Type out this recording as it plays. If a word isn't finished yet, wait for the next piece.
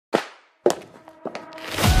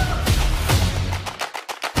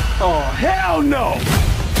Oh, hell no!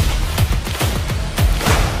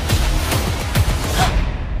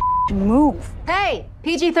 Move. Hey,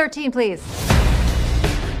 PG-13, please.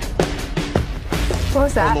 What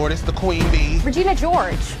was that? Oh, Lord, it's the Queen Bee. Regina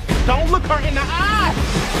George. Don't look her in the eye!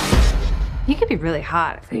 You could be really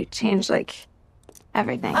hot if you change, like,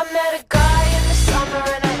 everything. I met a guy in the summer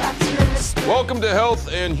and I left him in the spring. Welcome to Health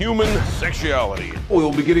and Human Sexuality.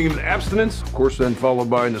 We'll be getting into abstinence, of course, then followed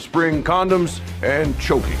by in the spring, condoms and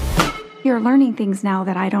choking. You're learning things now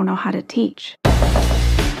that I don't know how to teach.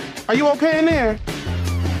 Are you okay in there?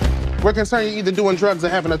 We're concerned you're either doing drugs or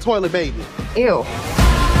having a toilet baby. Ew.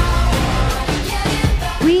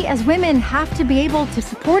 We as women have to be able to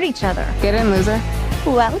support each other. Get in, loser.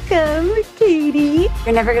 Welcome, Katie.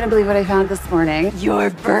 You're never gonna believe what I found this morning. Your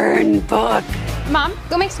burn book. Mom,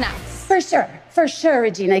 go make snacks. For sure,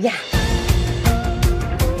 Regina, yeah.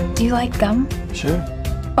 Do you like gum? Sure.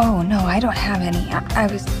 Oh, no, I don't have any. I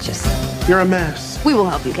was just... You're a mess. We will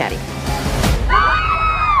help you, Katie.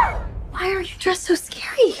 Why are you dressed so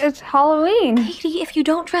scary? It's Halloween. Katie, if you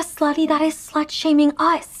don't dress slutty, that is slut-shaming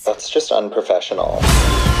us. That's just unprofessional.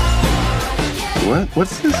 What?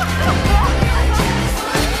 What's this?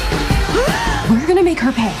 We're gonna make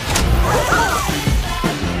her pay.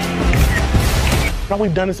 All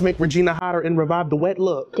we've done is make Regina hotter and revive the wet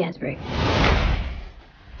look. Dance break.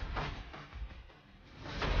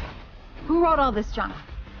 Who wrote all this junk?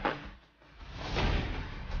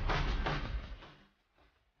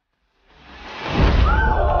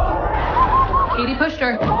 Katie pushed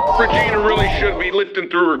her. Regina really should be lifting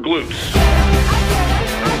through her glutes.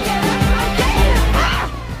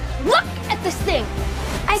 Look at this thing.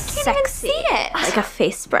 I can't even see it. Like a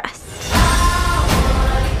face breast.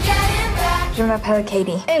 Je m'appelle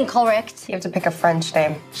Katie. Incorrect. You have to pick a French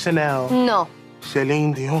name. Chanel. No.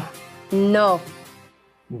 Celine Dion. No.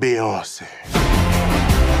 Beyonce.